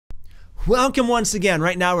Welcome once again.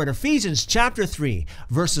 Right now we're at Ephesians chapter 3,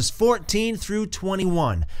 verses 14 through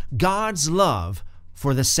 21. God's love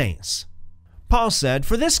for the saints. Paul said,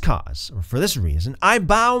 "For this cause, or for this reason, I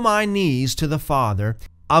bow my knees to the Father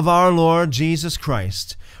of our Lord Jesus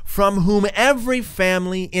Christ, from whom every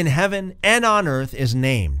family in heaven and on earth is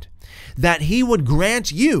named, that he would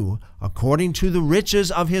grant you, according to the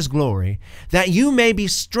riches of his glory, that you may be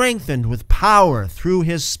strengthened with power through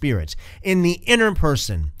his Spirit in the inner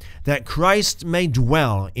person, that Christ may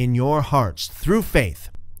dwell in your hearts through faith,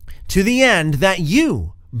 to the end that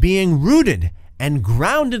you, being rooted and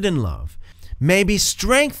grounded in love, may be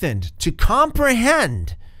strengthened to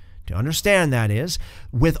comprehend," to understand, that is,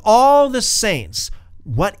 "with all the saints,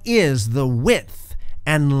 what is the width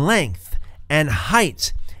and length and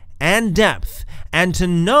height and depth, and to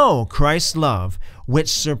know Christ's love,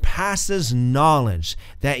 which surpasses knowledge,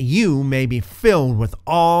 that you may be filled with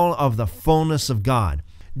all of the fullness of God."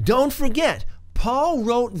 Don't forget, Paul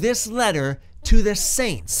wrote this letter to the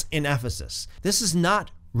saints in Ephesus. This is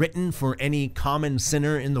not written for any common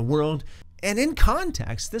sinner in the world. And in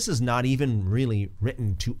context, this is not even really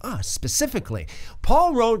written to us specifically.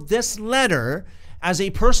 Paul wrote this letter as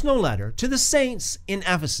a personal letter to the saints in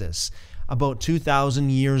Ephesus about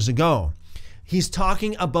 2,000 years ago. He's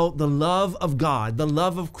talking about the love of God, the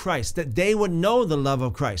love of Christ, that they would know the love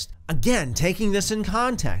of Christ. Again, taking this in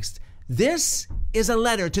context, this is a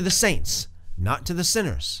letter to the saints, not to the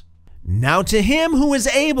sinners. "Now to him who is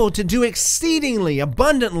able to do exceedingly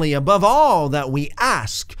abundantly above all that we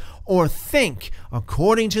ask or think,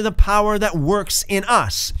 according to the power that works in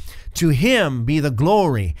us, to him be the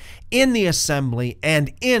glory in the assembly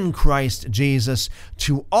and in Christ Jesus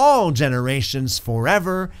to all generations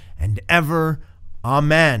forever and ever.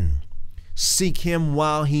 Amen." Seek him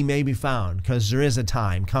while he may be found, because there is a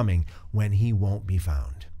time coming when he won't be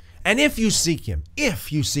found. And if you seek him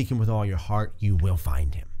with all your heart, you will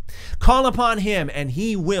find him. Call upon him and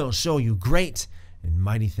he will show you great and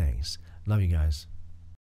mighty things. Love you guys.